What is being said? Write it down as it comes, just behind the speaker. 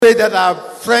Pray that our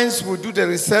friends will do the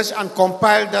research and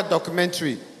compile that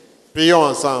documentary.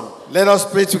 Prions ensemble. Let us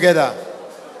pray together.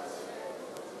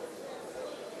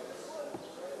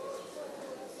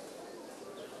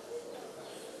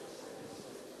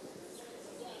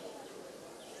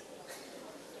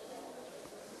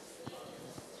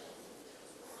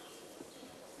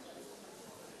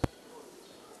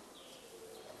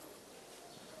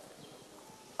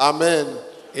 Amen.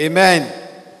 Amen.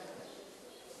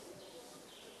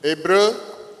 Hébreux,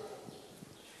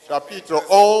 chapitre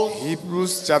 11,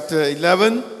 Hebrews chapter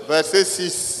 11, verset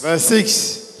 6. verse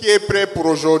 6. Qui est prêt pour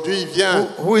aujourd'hui, viens.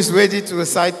 Who is ready to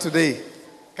recite today?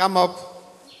 Come up.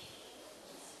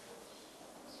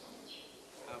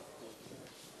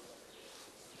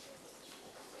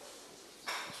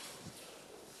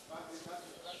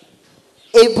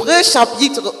 Hébreux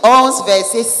chapitre 11,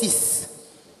 verset 6.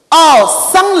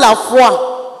 Or, sans la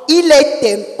foi, il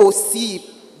est impossible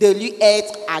de lui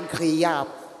être agréable.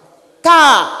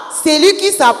 Car celui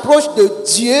qui s'approche de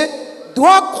Dieu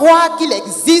doit croire qu'il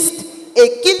existe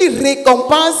et qu'il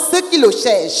récompense ceux qui le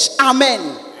cherchent. Amen.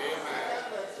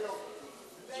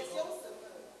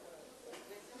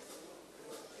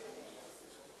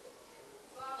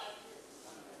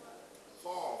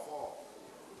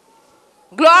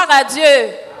 Gloire à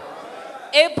Dieu.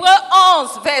 Hébreux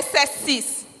 11, verset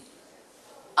 6.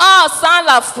 Or, sans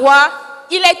la foi,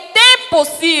 il est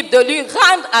impossible de lui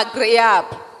rendre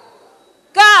agréable.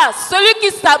 Car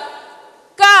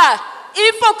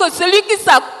il faut que celui qui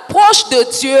s'approche de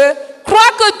Dieu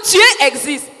croit que Dieu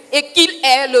existe et qu'il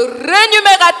est le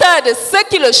rémunérateur de ceux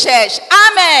qui le cherchent.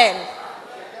 Amen.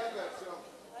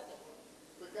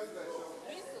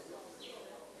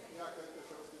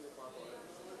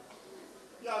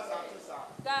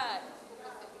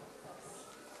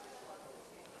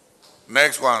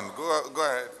 Next one. Go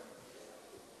ahead.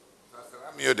 Ça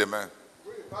sera mieux demain.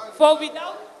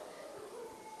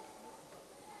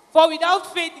 For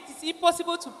without faith it is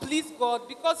impossible to please God,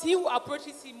 because he who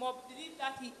approaches him must believe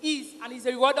that he is, and is a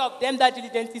rewarder of them that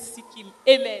diligently seek him.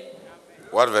 Amen.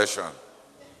 What version?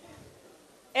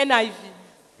 NIV.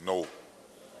 No.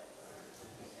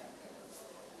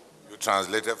 You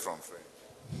translated from French.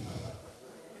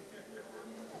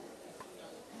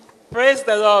 Praise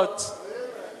the Lord.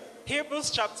 Hebrews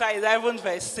chapter 11,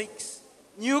 verse 6,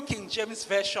 New King James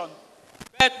Version.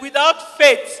 But without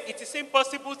faith, it is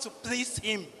impossible to please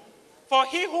him. For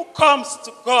he who comes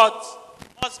to God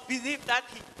must believe that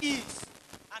he is,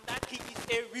 and that he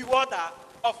is a rewarder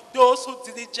of those who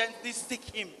diligently seek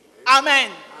him.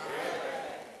 Amen.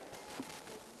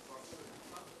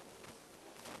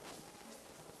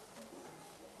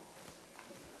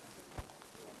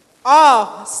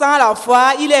 Or, sans la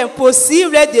foi, il est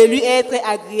impossible de lui être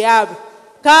agréable,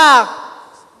 car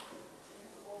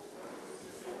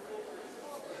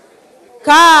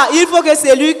il faut que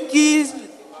celui qui...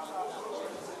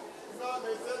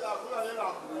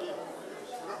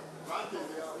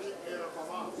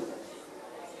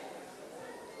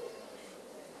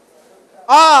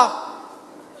 Or,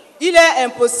 il est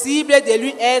impossible de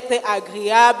lui être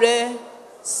agréable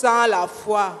sans la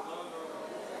foi.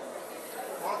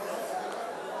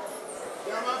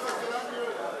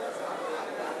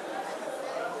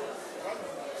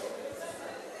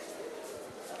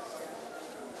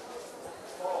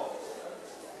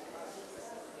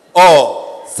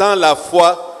 Or, sans la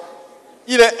foi,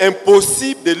 il est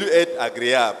impossible de lui être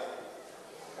agréable.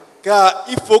 Car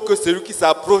il faut que celui qui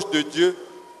s'approche de Dieu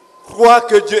croit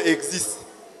que Dieu existe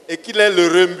et qu'il est le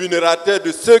rémunérateur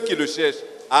de ceux qui le cherchent.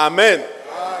 Amen.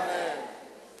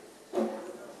 Amen.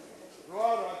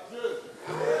 Gloire à Dieu.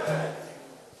 Amen.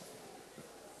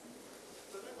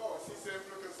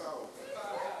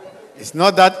 It's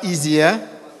not that easy, eh?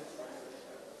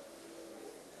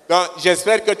 Donc,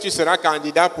 j'espère que tu seras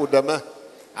candidat pour demain.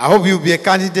 I hope you'll be a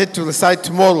candidate to recite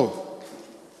tomorrow.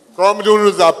 Comme nous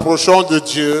nous approchons de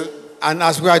Dieu, and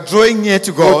as we are drawing near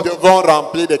to nous God, devons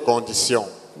remplir des conditions.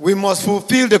 We must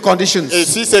fulfill the conditions. Et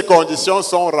si ces conditions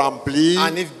sont remplies,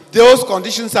 and if those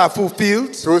conditions are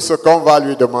fulfilled, tout ce qu'on va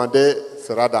lui demander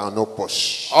sera dans nos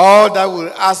poches. All that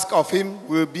we'll ask of him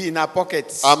will be in our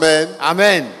pockets. Amen.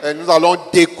 Amen. Et nous allons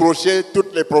décrocher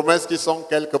toutes les promesses qui sont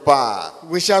quelque part.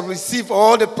 We shall receive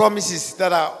all the promises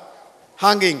that are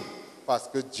hanging. Parce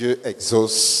que Dieu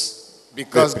exauce.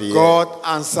 Because God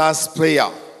answers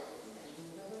prayer.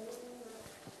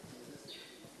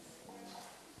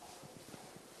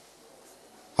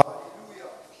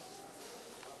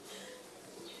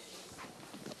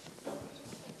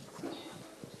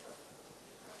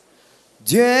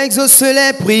 Dieu exauce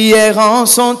les prières en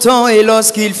son temps et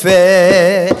lorsqu'il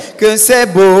fait que c'est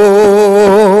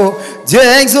beau. Dieu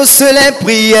exauce les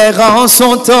prières en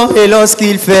son temps et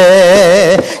lorsqu'il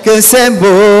fait que c'est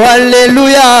beau,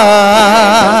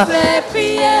 alléluia. Dieu exauce les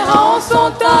prières en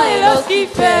son temps et lorsqu'il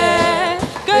fait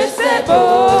que c'est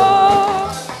beau.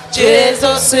 Dieu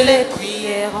exauce les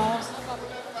prières en son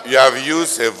temps. You have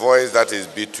used a voice that is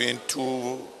between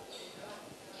two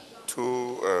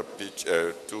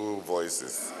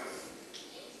voices.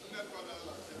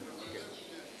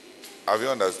 Have you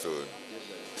understood?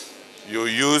 You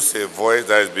use a voice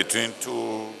that is between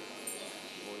two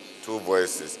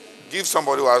voices. Give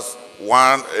somebody who has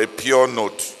one a pure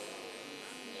note.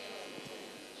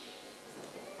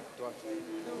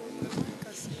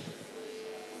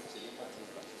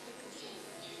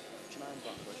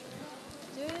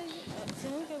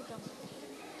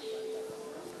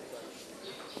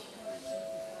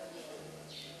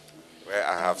 Well,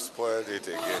 I have spoiled it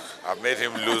again. I've made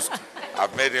him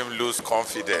lose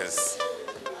confidence.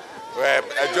 Ouais,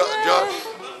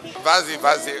 vas-y,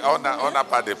 on n'a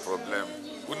pas de problème.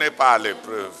 Vous n'êtes pas à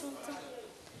l'épreuve.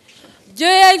 Dieu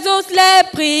exauce les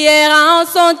prières en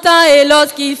son temps et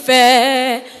lorsqu'il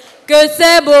fait que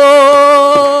c'est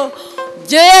beau.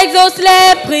 Dieu exauce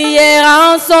les prières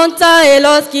en son temps et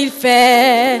lorsqu'il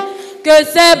fait que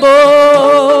c'est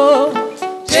beau.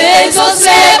 Dieu exauce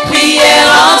les prières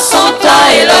en son temps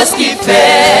et lorsqu'il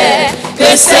fait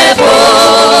que c'est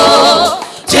beau.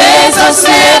 Dieu exauce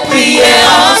les prières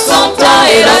en son temps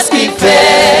et lorsqu'il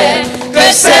fait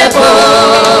que c'est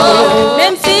beau.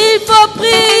 Même s'il faut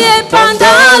prier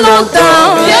pendant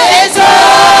longtemps, Dieu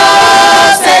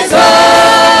exauce,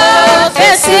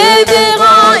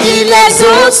 persévérant, il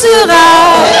exaucera.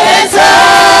 Dieu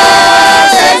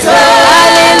exauce,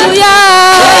 alléluia.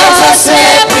 Dieu exauce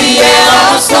les prières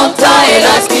en son temps et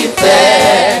lorsqu'il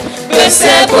fait que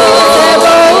c'est beau.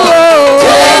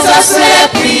 Dieu exauce les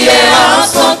prières en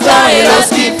son temps et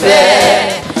lorsqu'il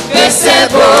fait que c'est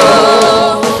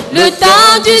beau. Le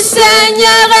temps du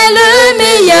Seigneur est le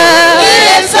meilleur. Il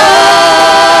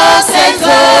exauce,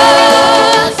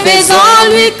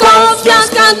 faisons-lui confiance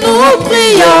quand nous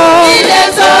prions. Il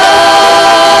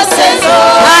exauce,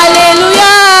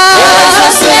 alléluia. Dieu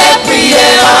exauce les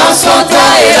prières en son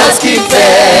temps et lorsqu'il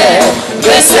fait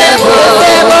que c'est beau.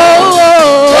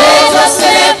 Dieu exauce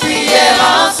les prières en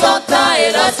son temps et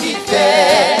lorsqu'il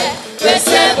fait que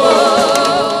c'est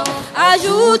beau.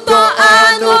 Ajoutons à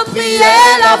nos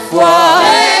prières la foi.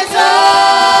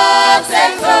 Exauce.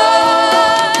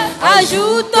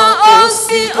 Ajoutons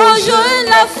aussi aux jeunes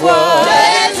la foi.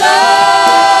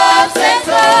 Exauce.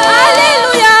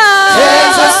 Alléluia.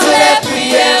 Exauce les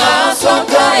prières en son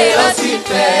temps et lorsqu'il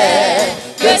fait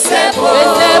que c'est beau.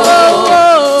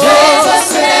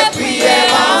 Exauce les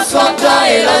prières en son temps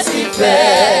et lorsqu'il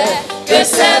fait que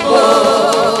c'est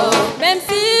beau. Même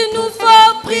s'il nous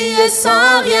faut prier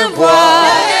sans rien voir.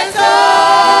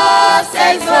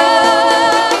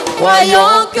 Exauce.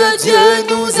 Croyons que Dieu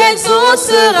nous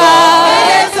exaucera.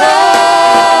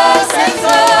 Exauce.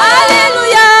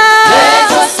 Alléluia.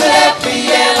 Exauce les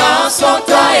prières en son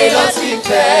temps et lorsqu'il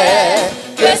fait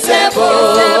que c'est beau.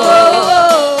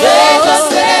 Exauce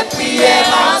les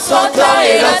prières en son temps et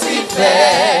lorsqu'il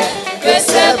fait que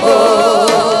c'est beau.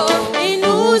 Il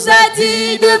nous a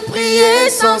dit de prier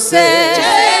sans cesse.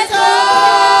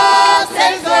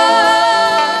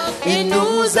 Il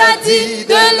nous a dit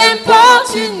de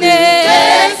l'importuner.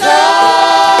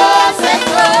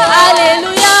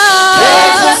 Alléluia.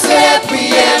 Exauce les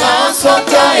prières en son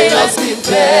temps et lorsqu'il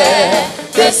fait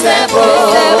que c'est beau.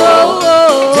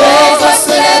 Exauce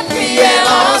les prières en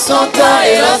son temps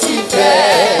et lorsqu'il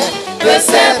fait que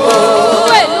c'est beau.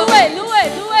 Loué.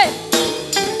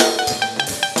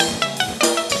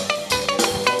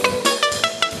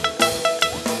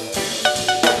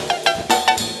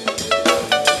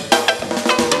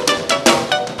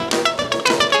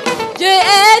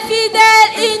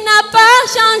 Il n'a pas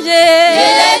changé.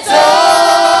 Il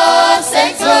exauce.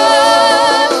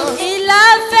 Il l'a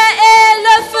fait et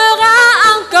le fera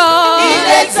encore. Il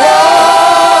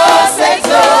exauce.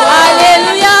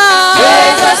 Alléluia. Dieu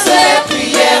exauce les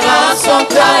prières en son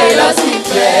temps et lorsqu'il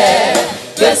fait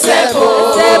que c'est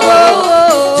beau.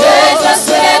 Dieu exauce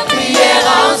les prières en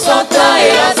son temps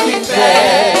et lorsqu'il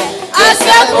fait que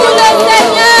c'est pour le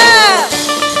Seigneur.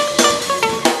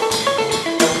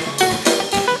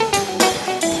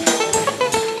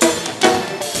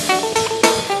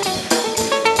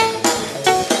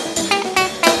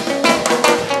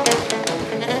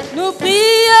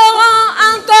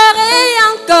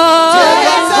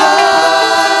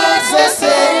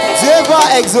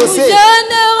 Exaucer. Nous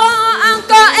jeûnerons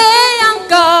encore et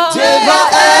encore. Dieu va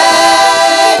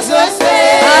exaucer.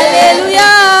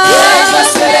 Alléluia. Dieu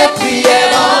exauce les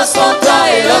prières en son temps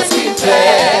et lorsqu'il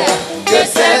fait, que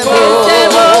c'est beau.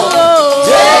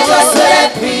 Dieu exauce les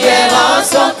prières en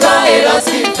son temps et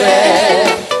lorsqu'il fait,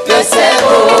 que c'est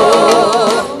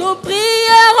beau. Nous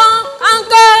prierons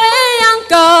encore et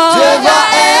encore. Dieu va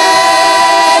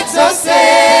exaucer.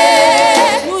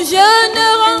 Nous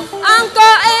jeûnerons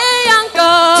encore et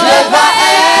encore. Dieu va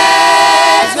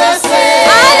exaucer.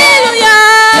 Alléluia.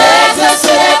 Dieu exauce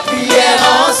les prières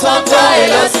en son temps et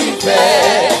lorsqu'il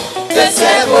fait, que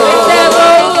c'est beau.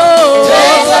 Dieu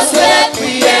exauce les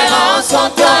prières en son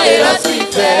temps et lorsqu'il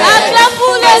fait. Acclame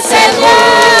pour le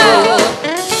Seigneur.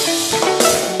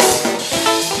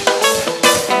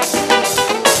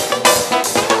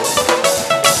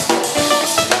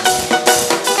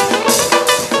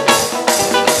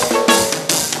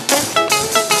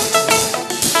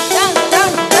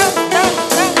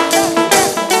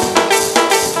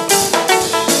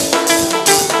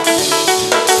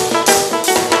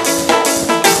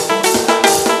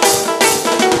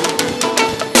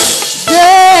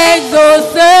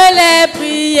 Exauce les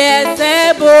prières,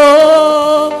 c'est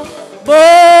beau, beau.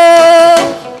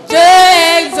 Dieu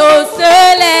exauce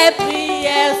les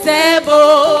prières, c'est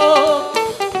beau,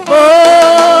 beau.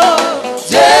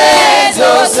 Dieu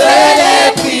exauce les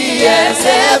prières,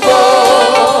 c'est beau,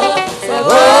 c'est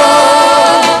beau.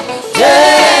 Dieu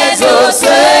exauce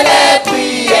les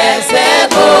prières, c'est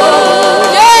beau.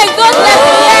 Dieu exauce les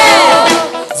prières.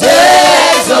 Dieu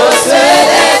exauce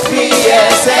les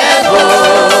prières, c'est beau.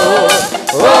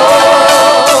 Oh,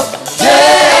 Dieu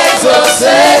exauce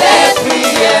les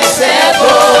prières, c'est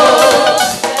beau.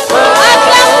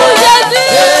 Acclame pour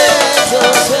Jésus.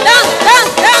 Danse,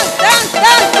 danse, danse, danse,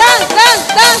 danse, danse, danse,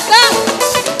 danse, danse.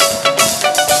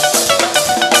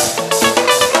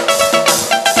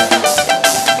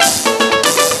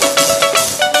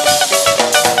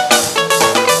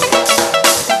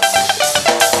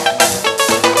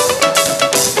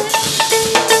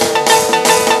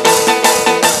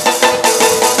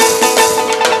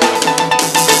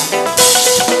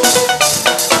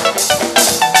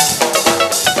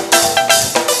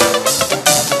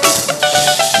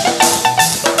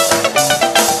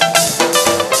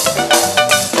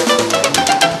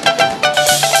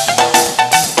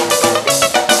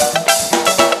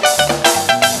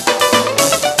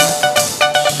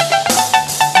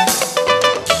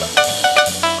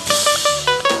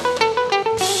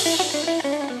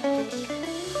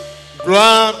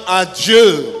 Gloire à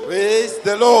Dieu. Praise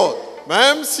the Lord.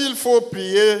 Même s'il faut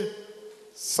prier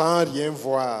sans rien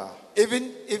voir,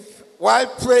 Even if while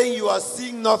praying you are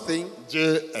seeing nothing,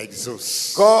 Dieu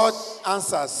exauce. God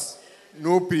answers.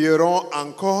 Nous prierons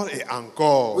encore et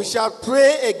encore. We shall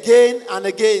pray again and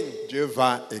again. Dieu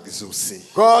va exaucer.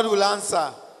 God will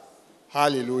answer.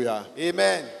 Alléluia.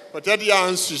 Amen. Peut-être il y a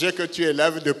un sujet que tu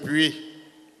élèves depuis.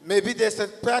 Maybe there's a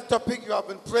prayer topic you have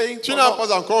been praying Tu for n'as long,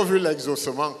 pas encore vu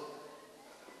l'exaucement.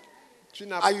 Tu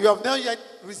n'as and you have not yet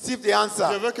received the answer.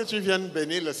 Je veux que tu viennes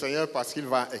bénir le Seigneur parce qu'il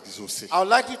va exaucer. I would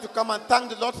like you to come and thank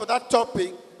the Lord for that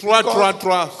topic. 3, because 3,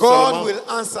 3 God seulement. will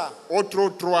answer. Autre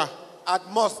 3. At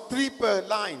most 3 per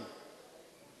line.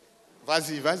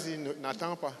 Vas-y, vas-y,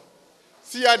 n'attends pas.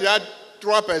 S'il y a déjà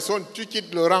 3 personnes, tu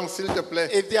quittes le rang, s'il te plaît.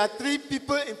 If there are 3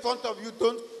 people in front of you,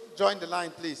 don't join the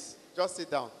line, please. Just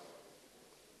sit down.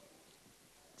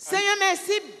 Seigneur,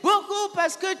 merci beaucoup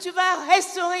parce que tu vas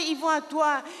restaurer Yvon à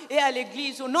toi et à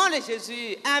l'église au nom de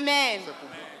Jésus. Amen.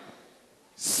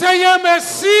 Seigneur,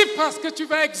 merci parce que tu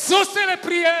vas exaucer les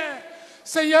prières.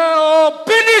 Seigneur, oh,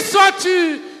 béni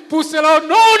sois-tu pour cela au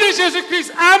nom de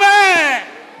Jésus-Christ. Amen.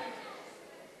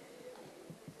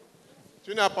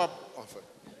 Tu n'as pas... Enfin.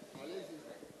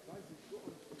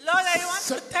 Lord, I want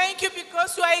to thank you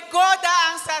because you are a God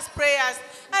that answers prayers.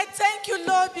 I thank you,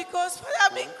 Lord, because Father,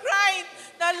 I've been crying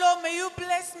that, Lord, may you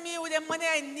bless me with the money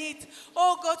I need,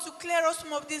 oh God, to clear us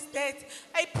from of this debt.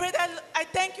 I pray that, I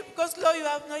thank you because, Lord, you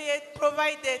have not yet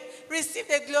provided. Receive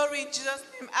the glory in Jesus'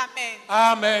 name. Amen.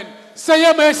 Amen.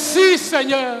 Seigneur, merci,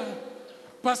 Seigneur.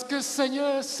 Parce que,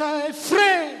 Seigneur, ça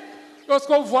effraie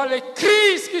lorsqu'on voit les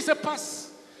crises qui se passent,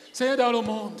 Seigneur, dans le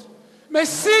monde.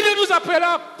 Merci de nous appeler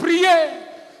à prier,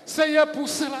 Seigneur, pour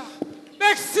cela.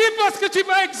 Merci parce que tu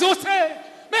vas exaucer.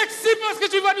 Merci parce que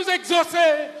tu vas nous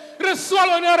exaucer. Reçois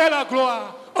l'honneur et la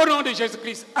gloire au nom de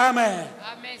Jésus-Christ. Amen.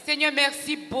 Amen. Seigneur,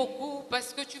 merci beaucoup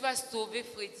parce que tu vas sauver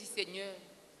Freddy, Seigneur.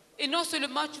 Et non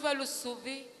seulement tu vas le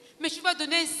sauver, mais tu vas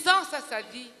donner un sens à sa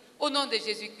vie au nom de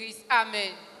Jésus-Christ.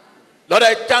 Amen. Lord,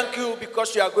 I thank you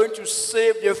because you are going to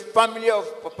save the family of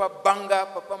Papa Banga,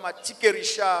 Papa Matike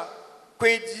Richard,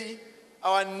 Kwedi,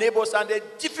 our neighbors, and the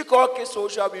difficult case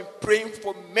which we have been praying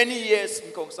for many years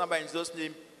in Kongsamba in Jesus'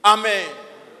 name. Amen.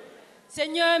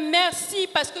 Seigneur, merci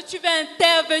parce que tu vas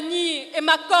intervenir et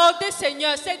m'accorder,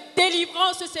 Seigneur, cette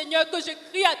délivrance, Seigneur, que je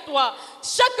crie à toi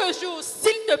chaque jour,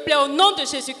 s'il te plaît, au nom de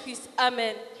Jésus-Christ.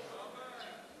 Amen.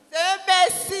 Seigneur,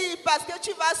 merci parce que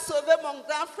tu vas sauver mon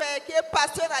grand frère qui est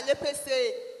pasteur à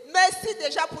l'EPC. Merci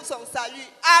déjà pour son salut.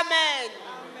 Amen.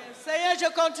 Amen. Seigneur,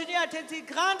 je continue à te dire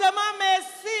grandement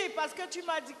merci parce que tu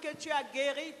m'as dit que tu as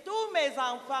guéri tous mes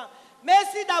enfants.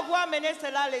 Merci d'avoir mené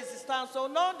cela à l'existence. Au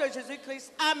nom de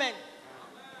Jésus-Christ. Amen.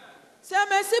 Seigneur,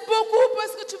 merci beaucoup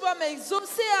parce que tu vas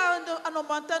m'exaucer en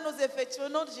augmentant nos effectifs. Au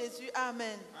nom de Jésus.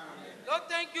 Amen. Lord,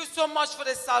 thank you so much for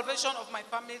the salvation of my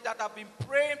family that I've been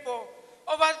praying for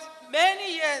over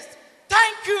many years.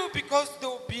 Thank you because they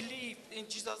will believe in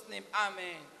Jesus' name.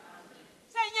 Amen.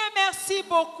 Seigneur, merci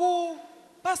beaucoup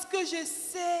parce que je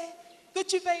sais que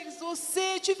tu vas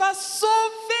exaucer, tu vas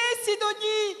sauver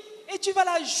Sidonie et tu vas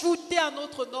l'ajouter à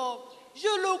notre nom. Je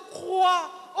le crois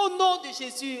au nom de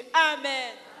Jésus.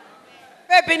 Amen.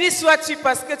 Père, béni sois-tu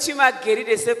parce que tu m'as guéri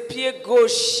de ce pied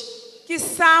gauche qui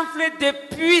s'enfle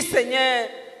depuis, Seigneur.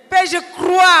 Père, je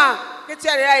crois que tu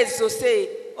as déjà exaucé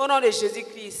au nom de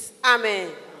Jésus-Christ. Amen.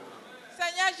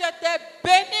 Seigneur, je t'ai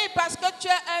béni parce que tu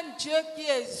es un Dieu qui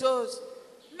exauce.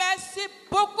 Merci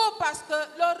beaucoup parce que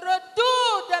le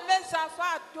retour de mes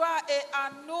enfants à toi et à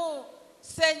nous,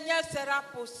 Seigneur, sera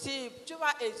possible. Tu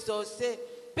vas exaucer.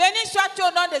 Béni sois-tu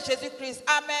au nom de Jésus-Christ.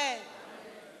 Amen.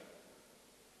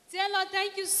 Dear Lord,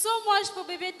 thank you so much for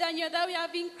baby Daniel that we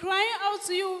have been crying out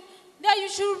to you, that you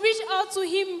should reach out to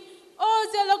him. Oh,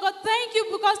 dear Lord God, thank you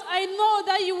because I know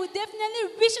that you will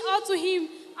definitely reach out to him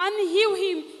and heal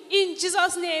him in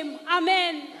Jesus' name.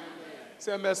 Amen.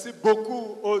 Seigneur, merci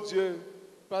beaucoup, oh Dieu,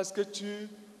 parce que tu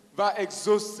vas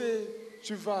exaucer,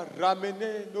 tu vas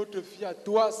ramener notre fille à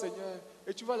toi, Seigneur,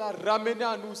 et tu vas la ramener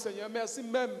à nous, Seigneur. Merci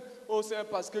même, oh Seigneur,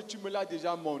 parce que tu me l'as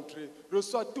déjà montré.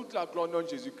 Reçois toute la gloire au nom de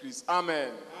Jésus-Christ.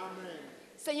 Amen. Amen.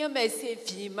 Seigneur, merci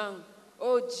infiniment,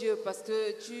 oh Dieu, parce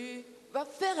que tu vas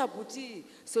faire aboutir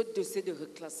ce dossier de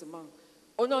reclassement.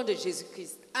 Au nom de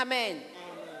Jésus-Christ. Amen. Amen.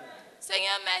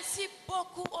 Seigneur, merci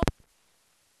beaucoup.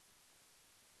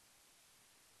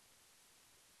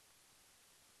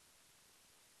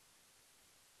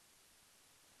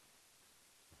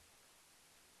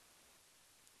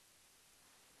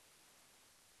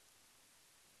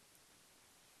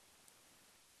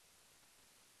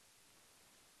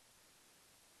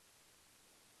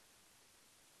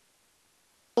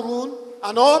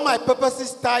 And all my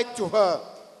purposes tied to her.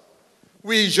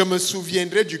 Oui, je me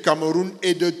souviendrai du Cameroun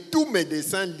et de tous mes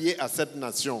desseins liés à cette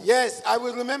nation. Yes, I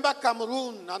will remember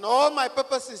Cameroon and all my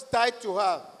purposes tied to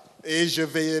her. Et je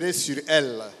veillerai sur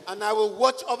elle. And I will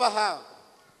watch over her.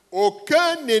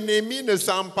 Aucun ennemi ne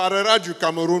s'emparera du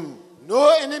Cameroun. No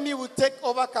enemy will take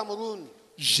over Cameroon.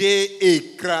 J'ai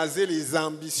écrasé les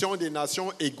ambitions des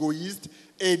nations égoïstes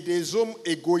et des hommes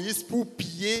égoïstes pour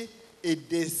piller et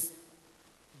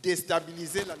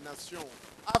déstabiliser la nation.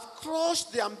 I've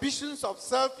crushed the ambitions of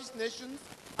selfish nations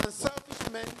and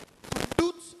selfish men to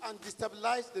loot and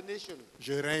destabilize the nation.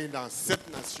 Je règne dans cette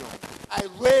nation. I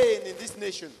reign in this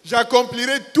nation.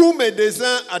 J'accomplirai tous mes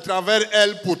desseins à travers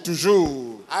elle pour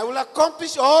toujours. I will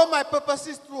accomplish all my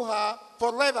purposes through her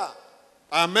forever.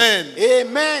 Amen.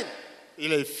 Amen.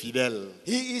 Il est fidèle.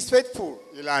 He is faithful.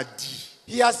 Il a dit.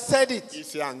 He has said it. Il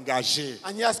s'est engagé.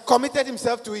 And he has committed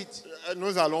himself to it.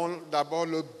 Nous allons d'abord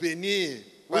le bénir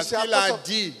parce qu'il a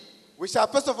dit. We shall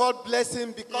first of all bless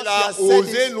him because il he a has said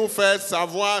osé it. nous faire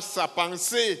savoir sa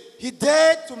pensée. He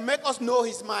dared to make us know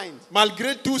his mind.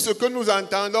 Malgré tout ce que nous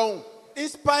entendons. In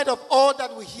spite of all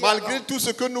that we hear. Malgré tout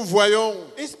ce que nous voyons.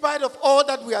 In spite of all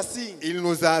that we are seeing. Il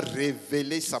nous a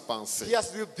révélé sa pensée. He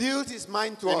has revealed his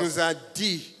mind to us. Il nous a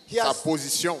dit sa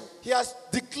position. He has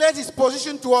declared his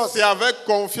position to us. C'est avec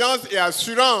confiance et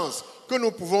assurance que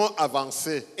nous pouvons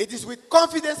avancer. It is with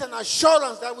confidence and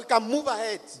assurance that we can move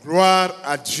ahead. Gloire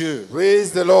à Dieu.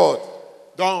 Praise the Lord.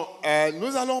 Donc,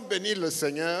 nous allons bénir le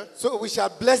Seigneur. So we shall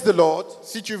bless the Lord.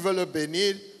 Si tu veux le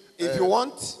bénir, if you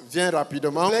want, viens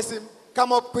rapidement. Bless him.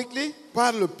 Come up quickly.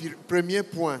 Par le premier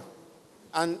point.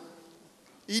 And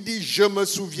il dit, je me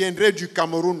souviendrai du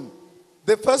Cameroun.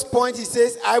 The first point, he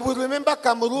says, I will remember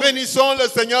Cameroon. Bénissons le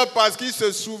Seigneur parce qu'il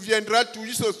se souviendra toujours,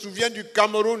 il se souvient du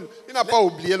Cameroun. Il n'a pas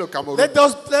oublié le Cameroun. Let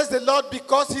us bless the Lord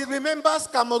because he remembers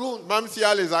Cameroon. Même s'il y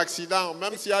a les accidents,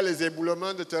 même s'il y a les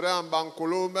éboulements de terrain en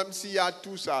Bankolo, même s'il y a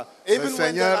tout ça, le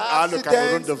Seigneur a le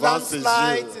Cameroun devant ses yeux.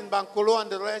 In Bankolo and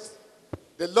the rest,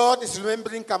 the Lord is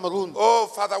remembering Cameroon. Oh,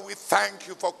 Father, we thank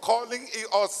you for calling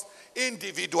us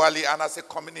individually and as a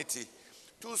community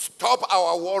to stop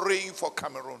our worrying for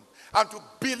Cameroon and to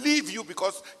believe you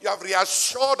because you have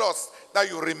reassured us that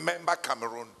you remember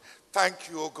Cameroon. Thank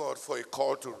you, O God, for a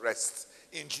call to rest.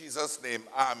 In Jesus' name,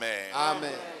 amen.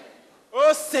 Amen.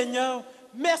 Oh Seigneur,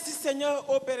 merci Seigneur,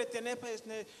 ô Père éternel,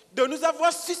 de nous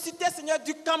avoir suscité, Seigneur,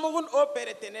 du Cameroun, ô Père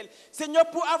éternel. Seigneur,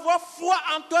 pour avoir foi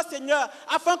en toi, Seigneur,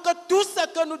 afin que tout ce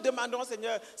que nous demandons,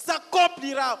 Seigneur,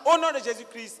 s'accomplira au nom de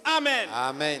Jésus-Christ. Amen.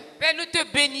 Amen. Père, nous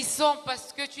te bénissons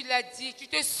parce que tu l'as dit. Tu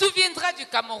te souviendras du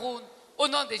Cameroun au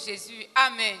nom de Jésus.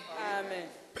 Amen. Amen.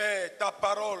 Père, ta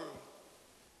parole,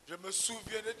 je me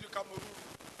souviendrai du Cameroun.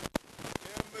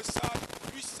 C'est un message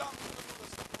puissant que nous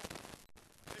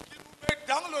recevons et qui nous met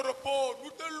dans le repos. Nous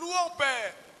te louons,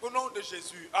 Père, au nom de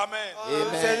Jésus. Amen.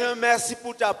 Amen. Seigneur, merci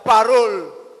pour ta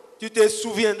parole. Tu te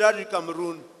souviendras du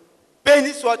Cameroun.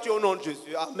 Béni sois-tu au nom de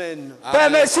Jésus. Amen. Père,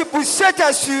 merci pour cette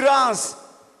assurance.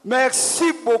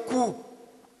 Merci beaucoup.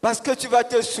 Parce que tu vas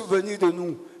te souvenir de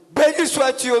nous. Béni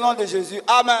sois-tu au nom de Jésus.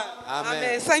 Amen.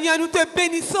 Amen. Seigneur, nous te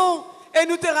bénissons et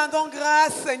nous te rendons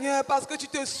grâce, Seigneur, parce que tu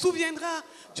te souviendras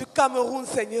du Cameroun,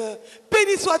 Seigneur.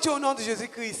 Béni sois-tu au nom de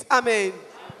Jésus-Christ. Amen.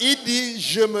 Il dit,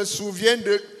 je me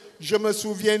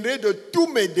souviendrai de tous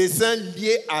mes desseins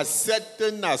liés à cette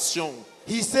nation.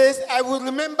 He says, I will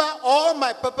remember all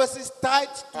my purposes tied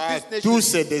to this nation. Tous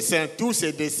ses desseins, tous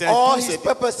ses desseins. All tous his ses...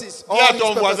 purposes. Dis à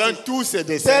ton voisin tous ses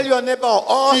desseins. Tell your neighbor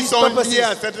all Ils his sont purposes. liés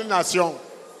à cette nation.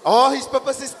 All his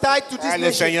purposes tied to this Le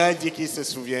nation. Seigneur dit qu'il se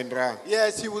souviendra.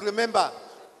 Yes, he will remember.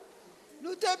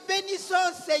 Nous te bénissons,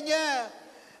 Seigneur,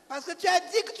 parce que tu as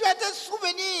dit que tu vas te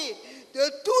souvenir de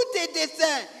tous tes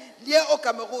desseins liés au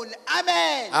Cameroun.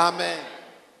 Amen. Amen.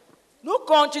 Nous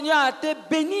continuons à te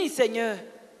bénir, Seigneur,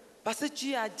 parce que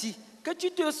tu as dit que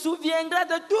tu te souviendras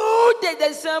de tous tes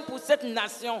desseins pour cette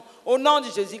nation, au nom de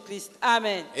Jésus-Christ.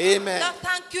 Amen. Amen. God,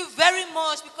 thank you very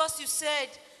much because you said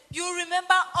you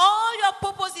remember all your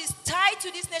purposes tied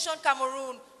to this nation,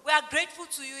 Cameroon. We are grateful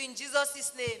to you in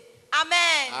Jesus' name.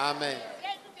 Amen. Amen.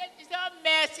 Nous te disons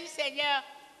merci, Seigneur,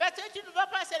 parce que tu ne vas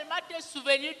pas seulement te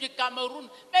souvenir du Cameroun,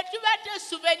 mais tu vas te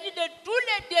souvenir de tous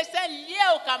les desseins liés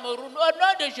au Cameroun. Au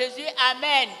nom de Jésus,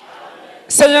 Amen.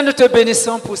 Seigneur, nous te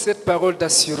bénissons pour cette parole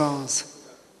d'assurance.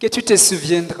 Que tu te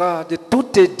souviendras de tous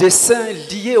tes desseins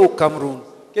liés au Cameroun.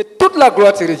 Que toute la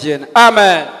gloire te revienne.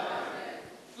 Amen.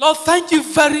 Lord, thank you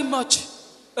very much,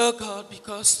 oh God,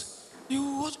 because you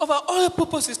watch over all the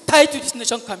purposes tied to this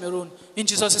nation, Cameroon. In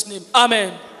Jesus' name,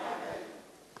 Amen.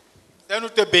 Seigneur, nous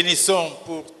te bénissons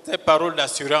pour tes paroles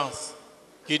d'assurance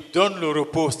qui donnent le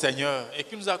repos, Seigneur, et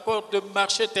qui nous accordent de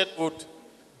marcher tête haute.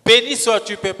 Béni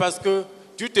sois-tu, Père, parce que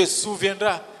tu te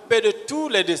souviendras, Père, de tous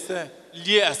les desseins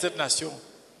liés à cette nation.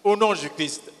 Au nom de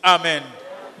Jésus-Christ. Amen.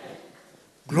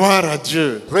 Gloire à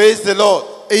Dieu. Praise the Lord.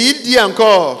 Et il dit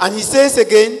encore, And he says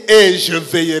again, et je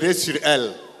veillerai sur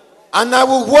elle. and I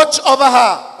will watch over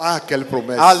her. Ah, quelle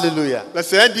promesse. Hallelujah. Le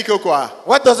Seigneur dit que quoi?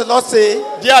 What does the Lord say?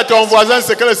 Dis à ton voisin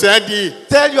ce que le Seigneur dit.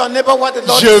 Tell your neighbor what the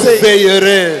Lord Je says.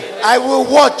 veillerai. I will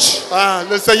watch. Ah,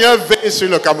 le Seigneur veille sur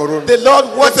le Cameroun. The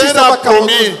Lord watches Le Seigneur a over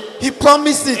promis. Cameroon. He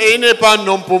promised it. Et il n'est pas un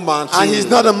homme pour mentir. And he's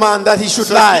not a man that he should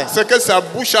lie. Ce que sa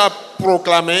bouche a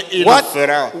proclamé, il le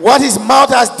fera. What his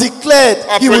mouth has declared,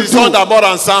 he will Applaudissons do. d'abord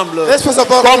ensemble. Let's first of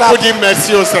all Comme clap. pour dire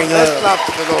merci au Seigneur. Let's clap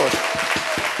to the Lord.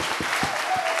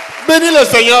 Bénis le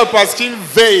Seigneur parce qu'il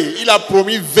veille. Il a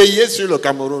promis veiller sur le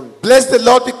Cameroun. Bless the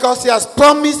Lord because he has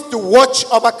promised to watch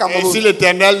over Et Cameroon. si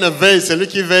l'Éternel ne veille, celui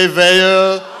qui veille, veille.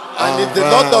 And if the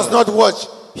Lord does not watch,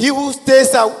 he who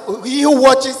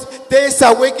watches stays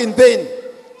awake in vain.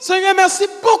 Seigneur, merci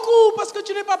beaucoup parce que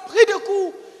tu n'es pas pris de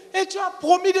coup et tu as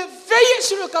promis de veiller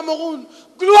sur le Cameroun.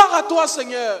 Gloire à toi,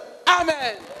 Seigneur.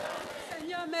 Amen.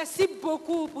 Seigneur, merci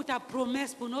beaucoup pour ta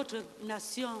promesse pour notre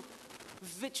nation.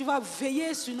 Tu vas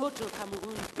veiller sur notre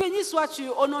Cameroun. Béni sois-tu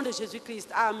au nom de Jésus-Christ.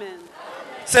 Amen.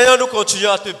 Seigneur, nous continuons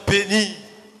à te bénir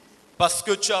parce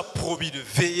que tu as promis de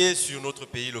veiller sur notre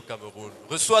pays, le Cameroun.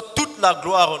 Reçois toute la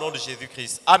gloire au nom de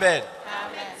Jésus-Christ. Amen.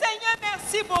 Seigneur,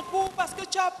 merci beaucoup parce que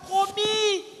tu as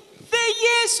promis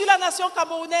veiller sur la nation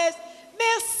camerounaise.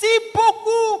 Merci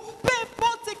beaucoup. Peu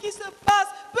importe ce qui se passe,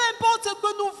 peu importe ce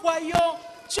que nous voyons,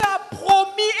 tu as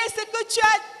promis et ce que tu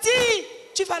as dit,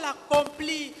 tu vas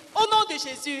l'accomplir. Au nom de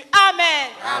Jésus. Amen.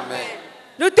 Amen.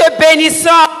 Nous te bénissons,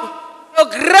 le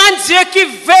grand Dieu qui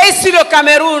veille sur le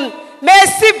Cameroun.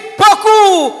 Merci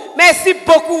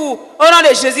beaucoup, au nom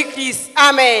de Jésus-Christ.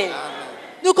 Amen.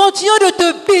 Nous continuons de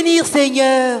te bénir,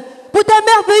 Seigneur, pour ta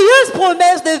merveilleuse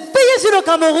promesse de veiller sur le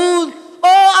Cameroun. Oh,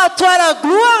 à toi la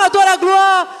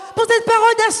gloire, pour cette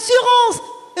parole d'assurance.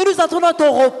 Et nous entrons dans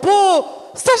ton repos,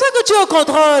 sachant que tu es au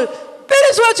contrôle.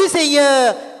 Béni sois-tu,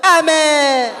 Seigneur.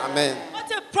 Amen. Amen.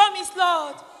 What a promise,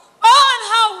 Lord. Oh,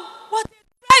 and what a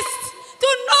rest to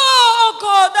know, oh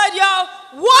God, that you are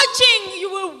watching. You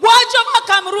will watch over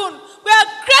Cameroon. We are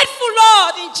grateful,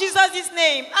 Lord, in in Jesus'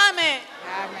 name. Amen.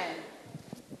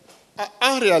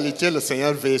 En réalité, le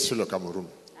Seigneur veille sur le Cameroun.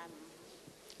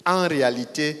 En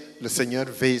réalité, le Seigneur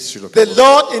veille sur le Cameroun. The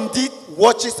Lord indeed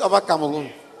watches over Cameroon.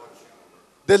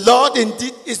 The Lord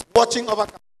indeed is watching over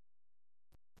Cameroon.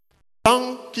 Les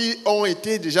plans qui ont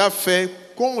été déjà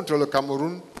faits contre le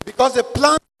Cameroun, because the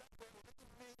plans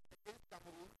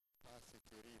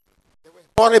were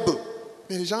horrible.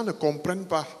 Mais les gens ne comprennent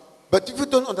pas. But if you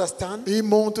don't understand, ils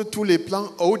montent tous les plans.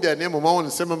 Au dernier moment, on ne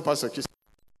sait même pas ce qui se passe.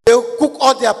 They cook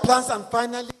all their plans and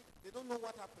finally they don't know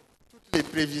what happened. Toutes les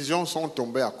prévisions sont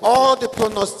tombées à côté. All the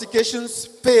prognostications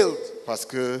failed.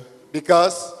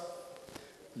 Because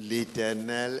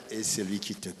l'Éternel est celui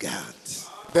qui te garde.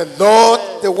 The Lord,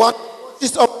 the one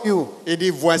is of you. Et dit,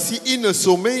 voici, il ne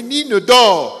sommeille ni ne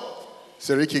dort.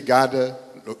 Celui qui garde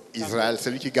Israël,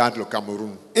 celui qui garde le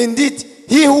Cameroun. Indeed,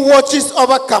 he who watches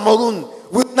over Cameroon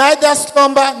will neither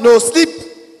slumber nor sleep.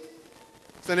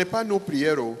 Ce n'est pas nos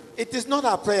prières. It is not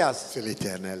our prayers. C'est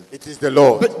l'Éternel. It is the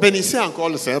Lord. Bénissez encore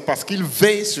le Seigneur parce qu'il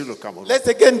veille sur le Cameroun. Let's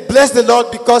again bless the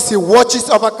Lord because he watches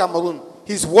over Cameroon.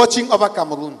 He's watching over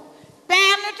Cameroon. Père,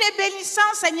 nous te bénissons,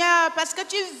 Seigneur, parce que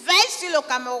tu veilles sur le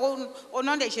Cameroun. Au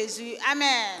nom de Jésus.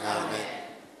 Amen. Amen.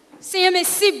 Seigneur,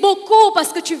 merci beaucoup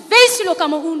parce que tu veilles sur le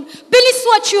Cameroun. Béni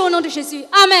sois-tu au nom de Jésus.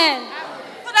 Amen.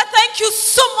 Father, thank you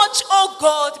so much, oh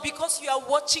God, because you are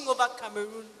watching over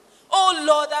Cameroon. Oh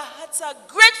Lord, our hearts are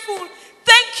grateful.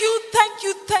 Thank you, thank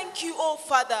you, thank you, oh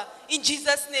Father. In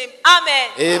Jesus' name, amen.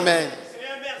 Amen.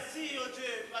 Merci, oh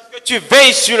Dieu, parce que tu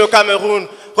veilles sur le Cameroun.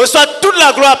 Reçois toute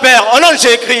la gloire, Père, au nom de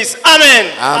Jésus-Christ.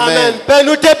 Amen. Amen. Père,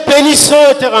 nous te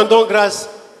bénissons et te rendons grâce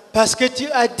parce que tu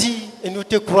as dit, et nous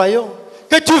te croyons,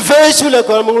 que tu veilles sur le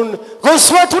Cameroun.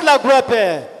 Reçois toute la gloire,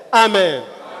 Père. Amen.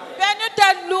 Père, nous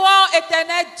te louons,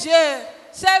 éternel Dieu.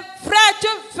 C'est vrai, tu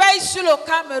veilles sur le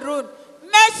Cameroun.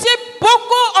 Merci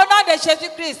beaucoup au nom de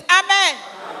Jésus-Christ. Amen.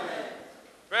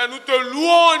 Père, nous te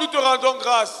louons et nous te rendons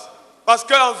grâce parce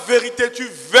qu'en vérité, tu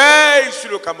veilles sur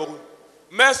le Cameroun.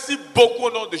 Merci beaucoup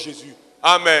au nom de Jésus.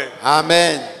 Amen.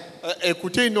 Amen.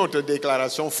 Écoutez une autre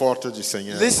déclaration forte du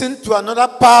Seigneur. Listen to another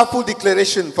powerful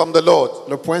declaration from the Lord.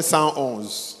 Le point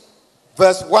 111.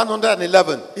 Verse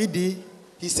 111. Il dit,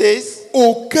 he says,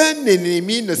 aucun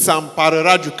ennemi ne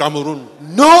s'emparera du Cameroun.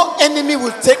 No enemy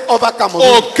will take over Cameroun.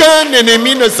 Aucun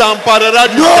ennemi ne s'emparera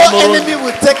du Cameroun. No enemy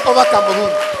will take over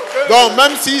Cameroun. Donc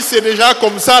même si c'est déjà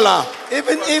comme ça là,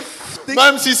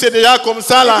 même si c'est déjà comme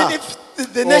ça là,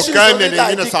 aucun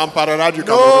ennemi ne s'emparera du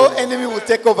Cameroun. No enemy will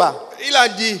take over. Il a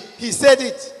dit, he said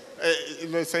it.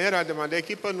 Le Seigneur a demandé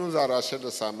qui peut nous arracher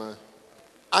de sa main.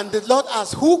 And the Lord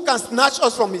asked, who can snatch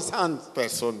us from his hand?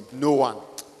 Personne. No one.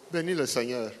 Bénis le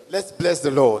Seigneur. Let's bless the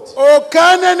Lord.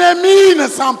 Aucun ennemi ne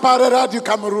s'emparera du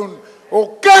Cameroun.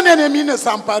 Aucun ennemi ne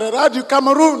s'emparera du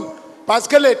Cameroun. Parce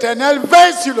que l'Éternel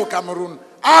veille sur le Cameroun.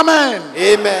 Amen.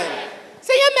 Amen.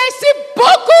 Seigneur, merci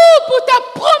beaucoup pour ta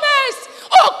promesse.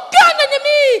 Aucun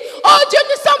ennemi, oh Dieu,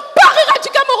 ne s'emparera du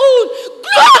Cameroun.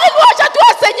 Gloire et louange à toi,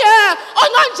 Seigneur. Au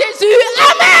nom de Jésus.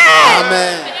 Amen.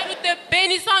 Amen. Seigneur, nous te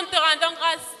bénissons, nous te rendons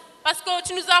grâce. Parce que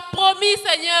tu nous as promis,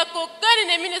 Seigneur, qu'aucun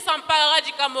ennemi ne s'emparera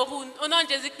du Cameroun. Au nom de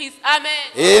Jésus-Christ.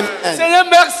 Amen. Amen. Seigneur,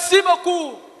 merci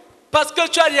beaucoup. Parce que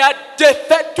tu as déjà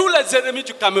défait tous les ennemis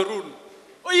du Cameroun.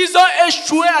 Ils ont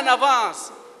échoué en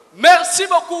avance. Merci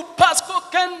beaucoup parce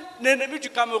qu'aucun ennemi du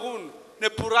Cameroun ne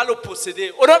pourra le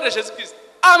posséder. Au nom de Jésus-Christ.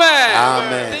 Amen.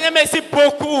 Amen. Seigneur, merci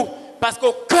beaucoup. Parce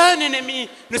qu'aucun ennemi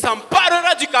ne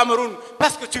s'emparera du Cameroun.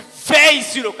 Parce que tu veilles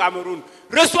sur le Cameroun.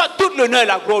 Reçois tout l'honneur et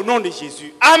la gloire au nom de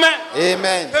Jésus. Amen.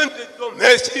 Amen.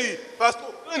 Merci. Parce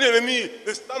qu'aucun ennemi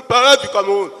ne s'emparera du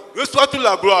Cameroun. Reçois toute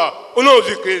la gloire au nom de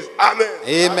Jésus-Christ. Amen.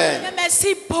 Amen.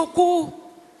 Merci beaucoup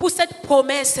pour cette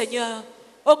promesse, Seigneur.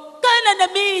 Aucun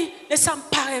ennemi ne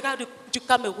s'emparera du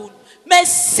Cameroun.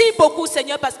 Merci beaucoup,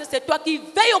 Seigneur, parce que c'est toi qui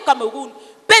veilles au Cameroun.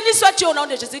 Béni sois-tu au nom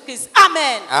de Jésus-Christ.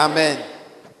 Amen. Amen.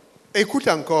 Écoute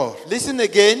encore. Listen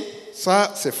again.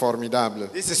 Ça, c'est formidable.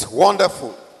 This is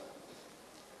wonderful.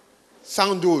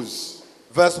 112.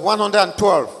 Verse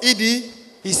 112. Il dit,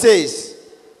 he says,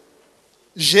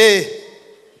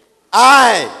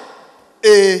 I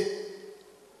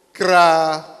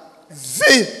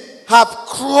have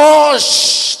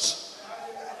crushed.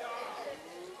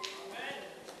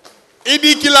 Il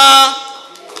dit qu'il a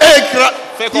écrasé.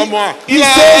 Fais comme moi. Il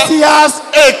a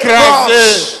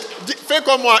écrasé. Fais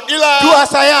comme moi. Il a do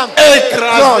as I am.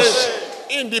 écrasé.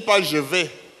 Il ne dit pas je vais.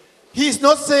 He is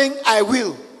not saying I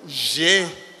will.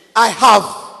 I have.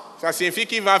 Ça signifie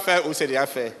qu'il va faire ou c'est déjà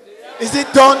fait. Is it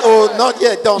done or not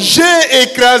yet done? J'ai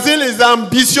écrasé les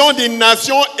ambitions des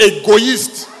nations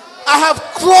égoïstes. I have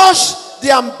crushed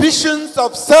the ambitions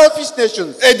of selfish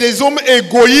nations et des hommes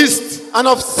égoïstes and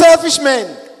of selfish men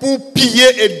pour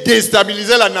piller et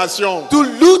déstabiliser la nation. to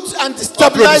loot and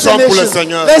destabilize the Applaudissons pour le nation.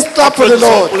 Seigneur. Let's clap for the Applaudissons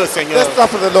Lord. pour le Seigneur. Let's clap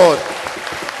for the Lord.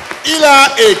 Il a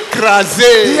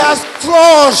écrasé He has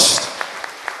crushed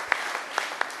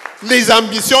les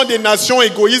ambitions des nations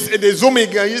égoïstes et des hommes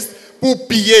égoïstes pour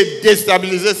piller et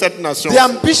déstabiliser cette nation. the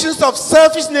ambitions of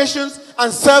selfish nations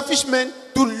and selfish men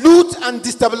to loot and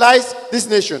destabilize this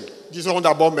nation. Disons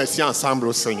d'abord merci ensemble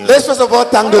au Seigneur. Let's first of all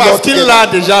thank the Parce Lord qu'il together. l'a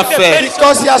déjà fait.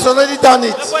 Because he has already done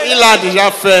it. Il l'a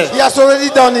déjà fait. He has already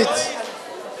done it.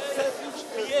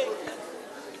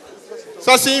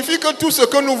 Ça signifie que tout ce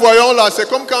que nous voyons là, c'est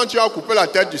comme quand tu as coupé la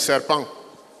tête du serpent.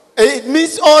 It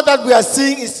means all that we are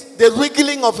seeing is the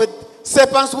wriggling of a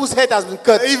serpent whose head has been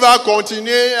cut. Et il va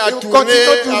continuer à He will tourner,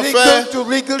 continue to à wriggle, faire, to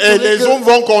wriggle, et to les wriggle. hommes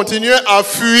vont continuer à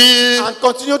fuir. And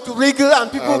continue to wriggle and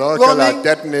people Alors que la running.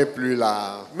 tête n'est plus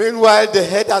là. Meanwhile, the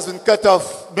head has been cut off.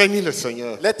 Bénis le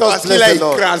Seigneur. Let us Parce qu'il a bless the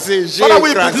Lord. écrasé, j'ai Father,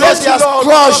 we écrasé. bless He you, has Lord.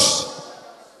 crushed.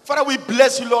 Father, we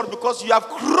bless you, Lord, because you have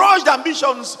crushed the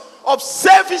ambitions of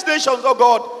selfish nations, oh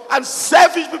God, and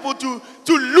selfish people to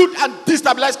loot and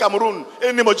destabilize Cameroon. In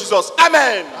the name of Jesus.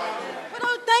 Amen.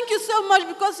 Father, thank you so much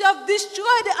because you have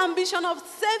destroyed the ambition of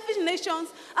selfish nations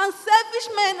and selfish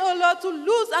men, oh Lord, to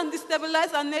lose and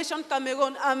destabilize our nation,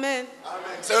 Cameroon. Amen.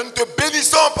 Seigneur, nous te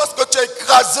bénissons parce que tu as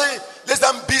écrasé les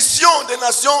ambitions des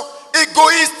nations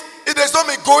égoïstes et des hommes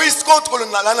égoïstes contre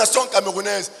la nation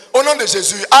camerounaise. Au nom de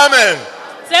Jésus. Amen.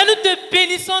 Seigneur, nous te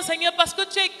bénissons, Seigneur, parce que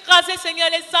tu as écrasé, Seigneur,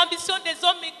 les ambitions des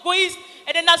hommes égoïstes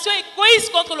et des nations égoïstes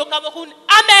contre le Cameroun.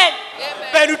 Amen.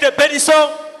 Père, nous te bénissons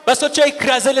parce que tu as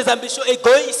écrasé les ambitions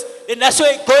égoïstes des nations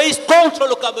égoïstes contre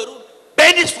le Cameroun.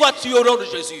 Béni sois-tu au nom de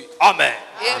Jésus. Amen.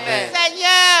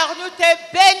 Seigneur, nous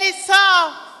te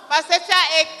bénissons parce que tu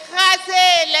as écrasé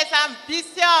les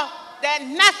ambitions des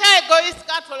nations égoïstes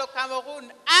contre le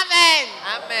Cameroun. Amen.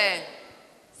 Amen.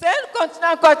 Seigneur, nous continuons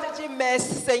encore à te dire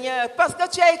merci, Seigneur, parce que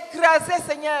tu as écrasé,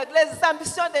 Seigneur, les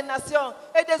ambitions des nations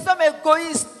et des hommes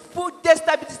égoïstes pour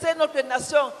déstabiliser notre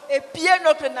nation et piller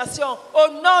notre nation. Au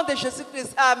nom de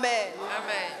Jésus-Christ. Amen.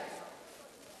 Amen.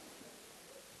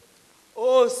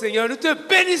 Oh Seigneur, nous te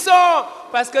bénissons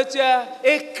parce que tu as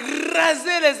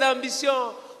écrasé les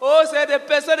ambitions. Oh, c'est des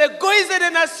personnes égoïstes et des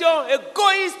nations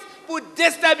égoïstes pour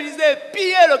déstabiliser,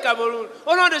 piller le Cameroun.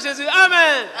 Au nom de Jésus.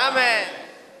 Amen. Amen.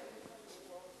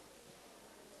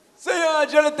 Seigneur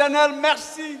Dieu l'Éternel,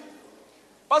 merci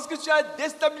parce que tu as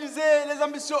déstabilisé les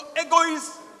ambitions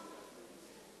égoïstes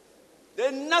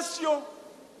des nations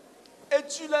et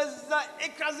tu les as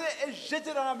écrasées et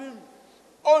jetées dans l'abîme.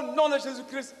 Au nom de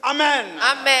Jésus-Christ. Amen.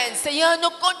 Amen. Seigneur, nous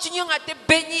continuons à te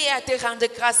bénir et à te rendre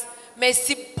grâce.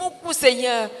 Merci beaucoup,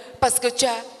 Seigneur, parce que tu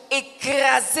as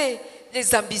écrasé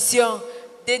les ambitions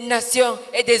des nations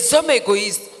et des hommes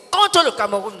égoïstes contre le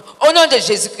Cameroun. Au nom de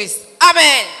Jésus-Christ.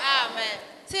 Amen. Amen.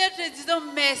 Seigneur, te disons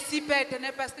merci, Père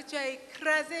éternel, parce que tu as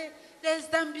écrasé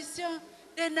les ambitions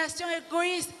des nations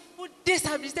égoïstes pour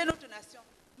déstabiliser notre nation.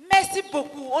 Merci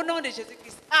beaucoup, au nom de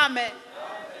Jésus-Christ. Amen.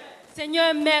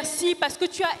 Seigneur, merci parce que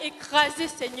tu as écrasé,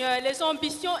 Seigneur, les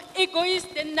ambitions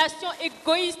égoïstes des nations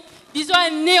égoïstes visant à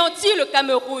anéantir le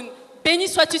Cameroun. Béni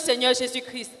sois-tu, Seigneur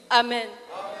Jésus-Christ. Amen.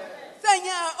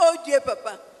 Seigneur, oh Dieu,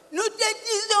 Papa, nous te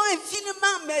disons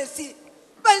infiniment merci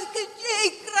parce que tu as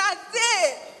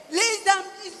écrasé les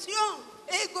ambitions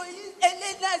égoïstes et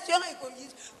les nations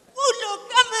égoïstes pour le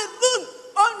Cameroun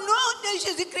au nom de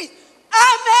Jésus-Christ.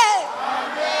 Amen.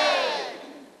 Amen.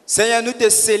 Seigneur, nous te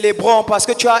célébrons parce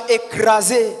que tu as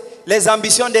écrasé les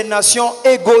ambitions des nations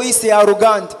égoïstes et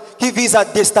arrogantes qui visent à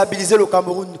déstabiliser le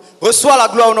Cameroun. Reçois la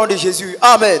gloire au nom de Jésus.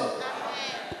 Amen.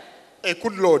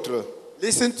 Écoute l'autre.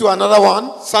 Listen to another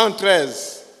one.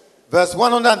 113. Verse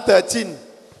 113.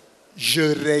 Je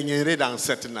régnerai dans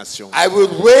cette nation. I will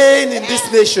reign in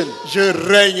this nation. Je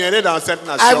régnerai dans cette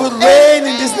nation. I will reign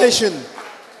in this nation.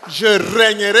 Je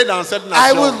régnerai dans cette nation.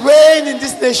 I will reign in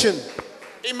this nation.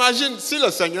 Imagine si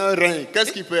le Seigneur règne,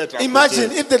 qu'est-ce qui peut être apporté?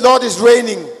 Imagine if the Lord is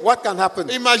reigning, what can happen?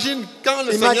 Imagine quand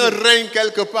le Seigneur règne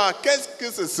quelque part, qu'est-ce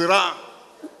que ce sera?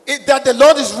 If that the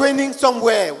Lord is reigning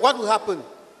somewhere, what will happen?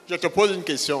 Je te pose une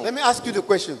question. Let me ask you the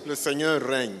question. Le Seigneur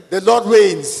règne. The Lord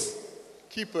reigns.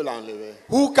 Qui peut l'enlever?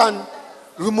 Who can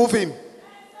remove him?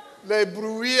 Les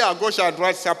bruits à gauche à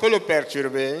droite, ça peut le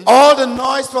perturber. All the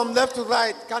noise from left to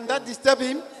right, can that disturb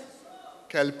him?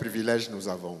 Quel privilège nous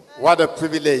avons. What a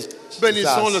privilege.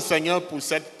 Bénissons le Seigneur pour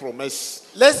cette promesse.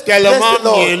 Let's tellement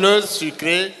mielleuse,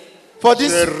 sucrée. For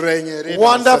this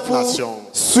wonderful,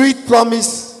 sweet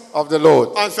promise of the Lord.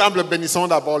 Ensemble, bénissons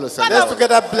d'abord le Seigneur. Let's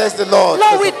together bless the Lord.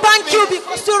 Lord, we thank you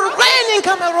because you reign in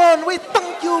Cameroon. We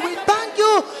thank you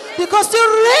because because you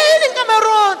reign in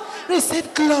Cameroon.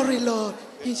 Receive glory, Lord.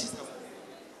 In Jesus' name.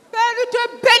 Père, nous te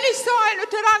bénissons et nous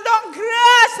te rendons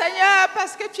grâce, Seigneur,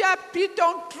 parce que tu as pris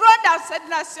ton trône dans cette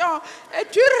nation et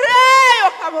tu règnes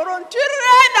au Cameroun, tu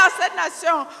règnes dans cette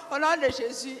nation, au nom de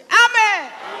Jésus. Amen.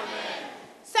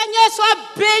 Seigneur, sois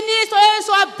béni,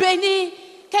 sois béni.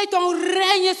 Que ton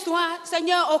règne soit,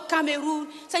 Seigneur, au Cameroun.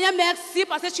 Seigneur, merci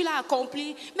parce que tu l'as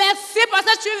accompli. Merci parce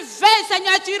que tu veilles,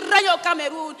 Seigneur, tu règnes au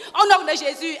Cameroun. Au nom de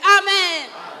Jésus. Amen.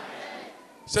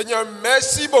 Seigneur,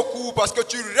 merci beaucoup parce que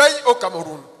tu règnes au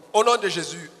Cameroun. Au nom de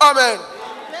Jésus. Amen.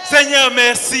 Seigneur,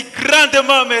 merci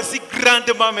grandement, merci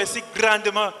grandement, merci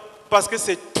grandement. Parce que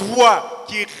c'est toi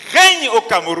qui règnes au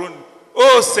Cameroun.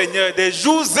 Oh Seigneur, des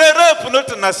jours heureux pour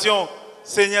notre nation.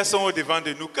 Seigneur, sont au devant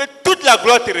de nous. Que toute la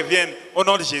gloire te revienne. Au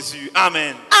nom de Jésus.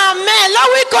 Amen. Amen. Lord,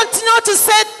 we continue to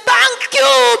say thank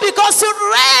you because you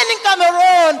reign in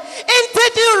Cameroon.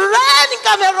 Indeed, you reign in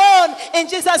Cameroon. In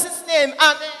Jesus' name.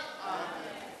 Amen.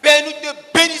 Père, nous te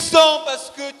bénissons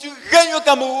parce que tu règnes au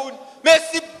Cameroun.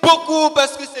 Merci beaucoup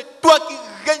parce que c'est toi qui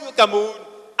règnes au Cameroun.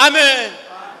 Amen.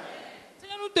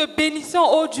 Seigneur, nous te bénissons,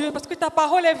 oh Dieu, parce que ta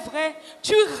parole est vraie.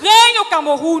 Tu règnes au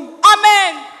Cameroun.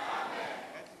 Amen.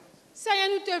 Seigneur,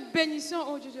 nous te bénissons,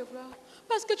 oh Dieu de gloire,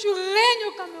 parce que tu règnes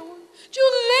au Cameroun. Tu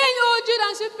règnes, oh Dieu,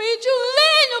 dans ce pays. Tu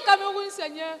règnes au Cameroun,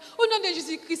 Seigneur, au nom de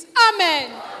Jésus-Christ. Amen.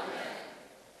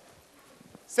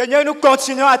 Seigneur, nous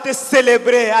continuons à te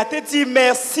célébrer, à te dire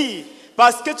merci,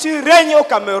 parce que tu règnes au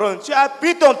Cameroun. Tu as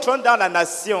pris ton trône dans la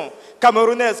nation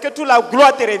camerounaise. Que toute la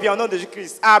gloire te revienne au nom de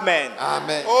Jésus-Christ. Amen.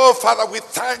 Amen. Oh, Father, we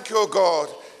thank you, God.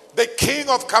 The King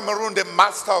of Cameroon, the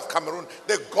Master of Cameroon,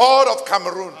 the God of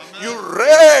Cameroon. Amen. You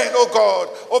reign, oh God,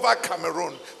 over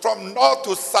Cameroon, from north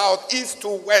to south, east to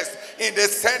west, in the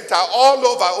center, all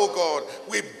over, oh God.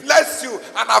 We bless you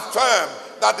and affirm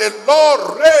that the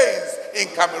Lord reigns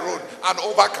in Cameroon and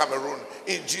over Cameroon.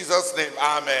 In Jesus' name,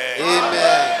 amen.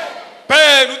 Amen.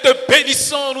 Père, nous te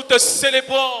bénissons, nous te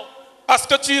célébrons, parce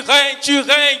que tu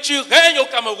règnes au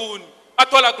Cameroun. À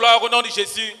toi la gloire au nom de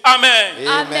Jésus. Amen.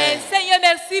 Amen. Seigneur,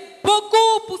 merci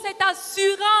beaucoup pour cette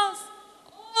assurance.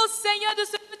 Oh Seigneur, de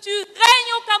ce que tu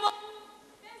règnes au Cameroun.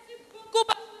 Merci beaucoup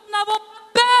parce que nous n'avons pas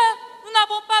peur. Nous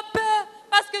n'avons pas peur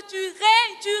parce que tu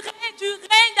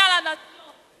règnes dans la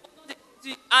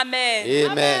nation. Amen.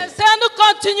 Amen. Seigneur, nous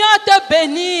continuons à te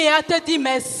bénir, à te dire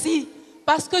merci.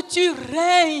 Parce que tu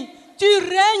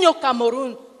règnes au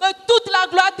Cameroun. Que toute la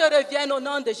gloire te revienne au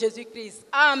nom de Jésus-Christ.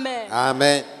 Amen.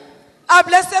 Amen. Our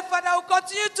blessed Father, we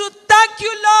continue to thank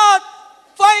you, Lord,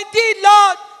 for indeed,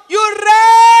 Lord, you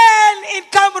reign in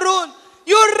Cameroon.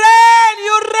 You reign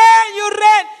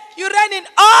in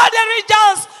all the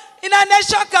regions in our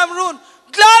nation, Cameroon.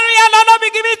 Glory and honor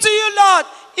be given to you, Lord,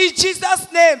 in Jesus'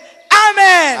 name.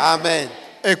 Amen. Amen.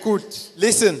 Écoute.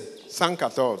 Listen.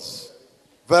 114.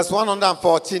 Verse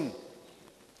 114.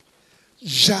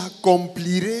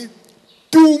 J'accomplirai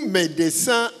tous mes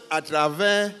desseins à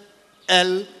travers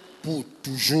elle pour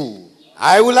toujours.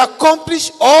 I will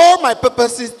accomplish all my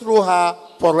purposes through her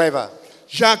forever.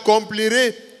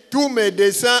 J'accomplirai tous mes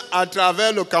desseins à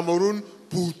travers le Cameroun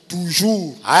pour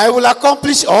toujours. I will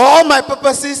accomplish all my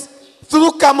purposes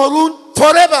through Cameroon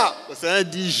forever. Le Seigneur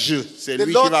dit je, c'est The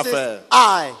lui Lord qui va says, faire.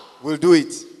 I will do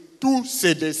it. Tous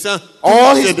ses desseins,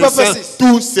 all his purposes,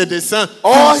 tous ses desseins,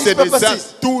 all tous his ses desseins,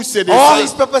 purposes, tous ses all his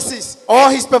desseins. purposes,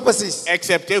 all his purposes.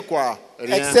 Excepté quoi?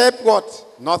 Rien. Except what?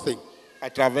 Nothing. À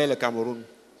travers le Cameroun.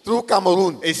 Through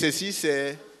Cameroon. Et ceci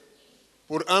c'est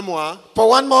pour un mois. For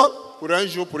one month. Pour un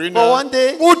jour, pour une For heure. one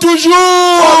day. Pour toujours.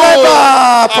 Forever.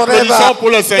 Applaudissons pour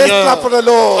le Seigneur. Let's clap for the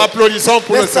Lord. Applaudissons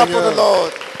pour Let's le clap for the Seigneur.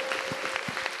 Lord.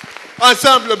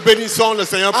 Ensemble, bénissons le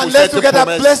Seigneur pour And cette let's together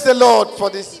promesse. bless the Lord for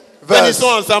this verse.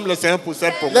 Bénissons ensemble le Seigneur pour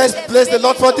cette promesse. Let's bless the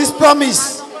Lord for this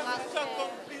promise.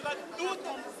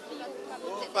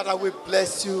 Father, we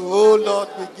bless you. Oh Lord,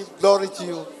 we give glory to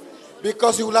you.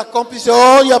 Because you will accomplish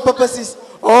all your purposes.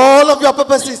 All of your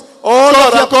purposes. All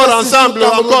of your Encore purposes. ensemble,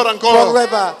 encore.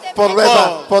 Forever,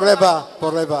 forever, forever,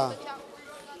 forever.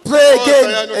 Pray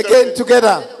again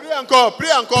together. Prie encore,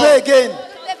 prie encore. Pray again.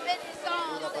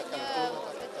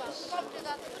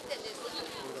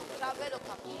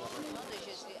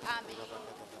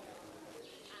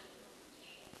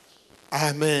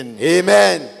 Amen.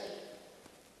 Amen.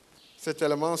 C'est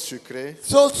tellement sucré.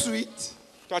 So sweet.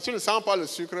 Toi, tu ne sens pas le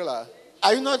sucre là?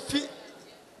 Are you not feel?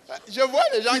 Je vois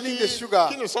les gens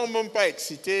qui ne sont même pas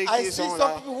excités, qui sont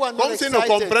là, comme s'ils ne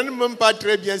comprennent même pas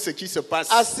très bien ce qui se passe.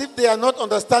 As if they are not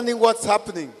understanding what's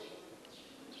happening.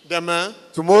 Demain,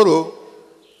 tomorrow,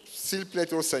 s'il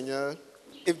plaît au Seigneur,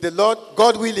 if the Lord,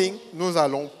 God willing, nous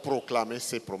allons proclamer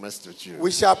ces promesses de Dieu.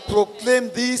 We shall proclaim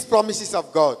these promises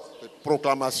of God.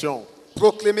 Proclamation.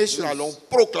 proclamations. Nous allons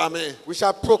proclamer. We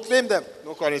shall proclaim them.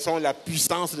 Nous connaissons la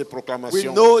puissance des We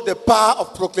proclamations. know the power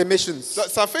of proclamations.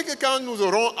 Ça fait que quand nous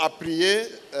aurons à prier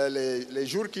les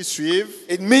jours qui suivent,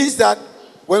 it means that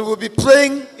when we'll be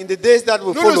praying in the days that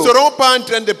will nous follow, ne serons pas en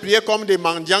train de prier comme des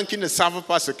mendiants qui ne savent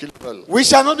pas ce qu'ils veulent. we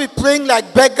shall not be praying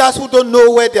like beggars who don't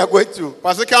know where they are going to.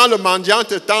 Parce que quand le mendiant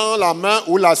te tend la main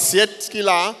ou l'assiette qu'il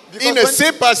a, il ne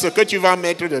sait pas ce que tu vas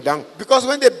mettre dedans. Because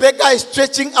when the beggar is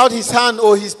stretching out his hand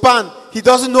or his pan, he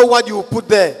doesn't know what you will put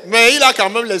there. Mais il a quand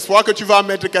même l'espoir que tu vas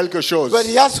mettre quelque chose. But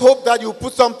he has hope that you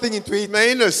put something into it.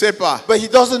 Mais il ne sait pas. But he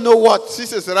doesn't know what. Si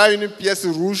ce sera une pièce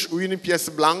rouge ou une pièce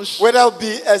blanche. Whether it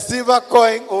be a silver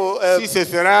coin or si ce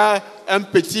sera un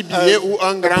petit billet ou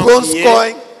un grand bronze billet.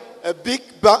 coin, a big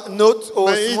note or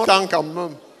Mais il small. tend quand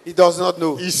même. He does not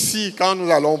know. Ici, quand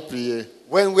nous allons prier,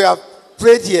 when we have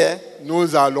prayed here,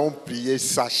 nous allons prier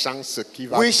sachant ce qui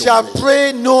va we tomber. shall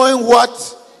pray knowing what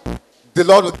the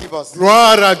Lord will give us.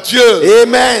 Gloire à Dieu.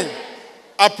 Amen.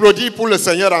 Applaudis pour le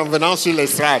Seigneur en venant sur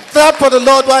l'estrade. Clap for the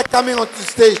Lord while coming onto the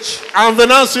stage. En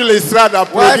venant sur l'estrade,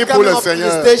 applaudis pour le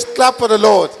Seigneur. Stage, clap for the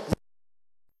Lord.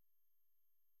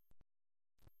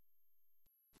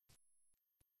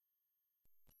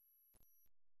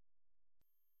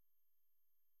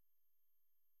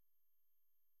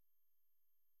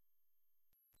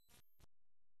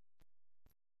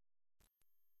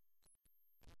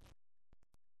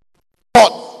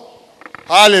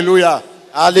 Alléluia.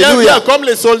 Alléluia. Viens, viens, comme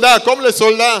les soldats, comme les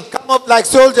soldats. Come up like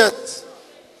soldiers.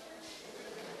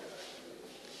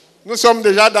 Nous sommes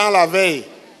déjà dans la veille.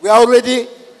 We are already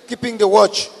keeping the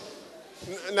watch.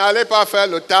 N'allez pas faire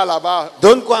le tas là-bas.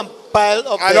 Don't go and pile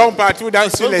up Allons there. partout dans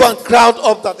sur Don't go and crowd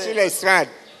up that sur l'estrade.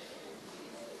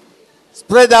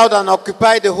 Spread out and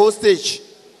occupy the whole stage.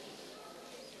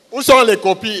 Où sont les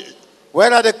copies?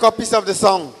 Where are the copies of the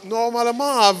song?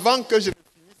 Normalement, avant que je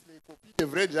finisse, les copies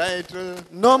devraient déjà être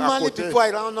Normally, à côté. before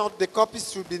I round up, the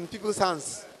copies should be in people's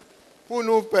hands. Pour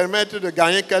nous permettre de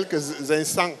gagner quelques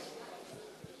instants.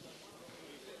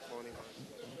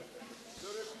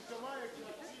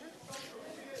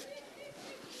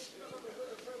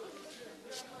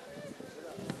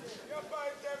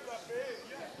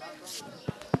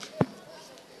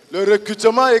 Le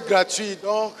recrutement est gratuit,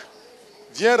 donc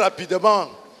viens rapidement.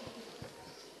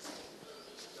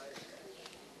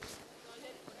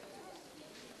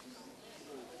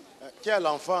 Qui a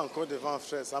l'enfant encore devant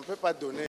frère? Ça ne peut pas donner.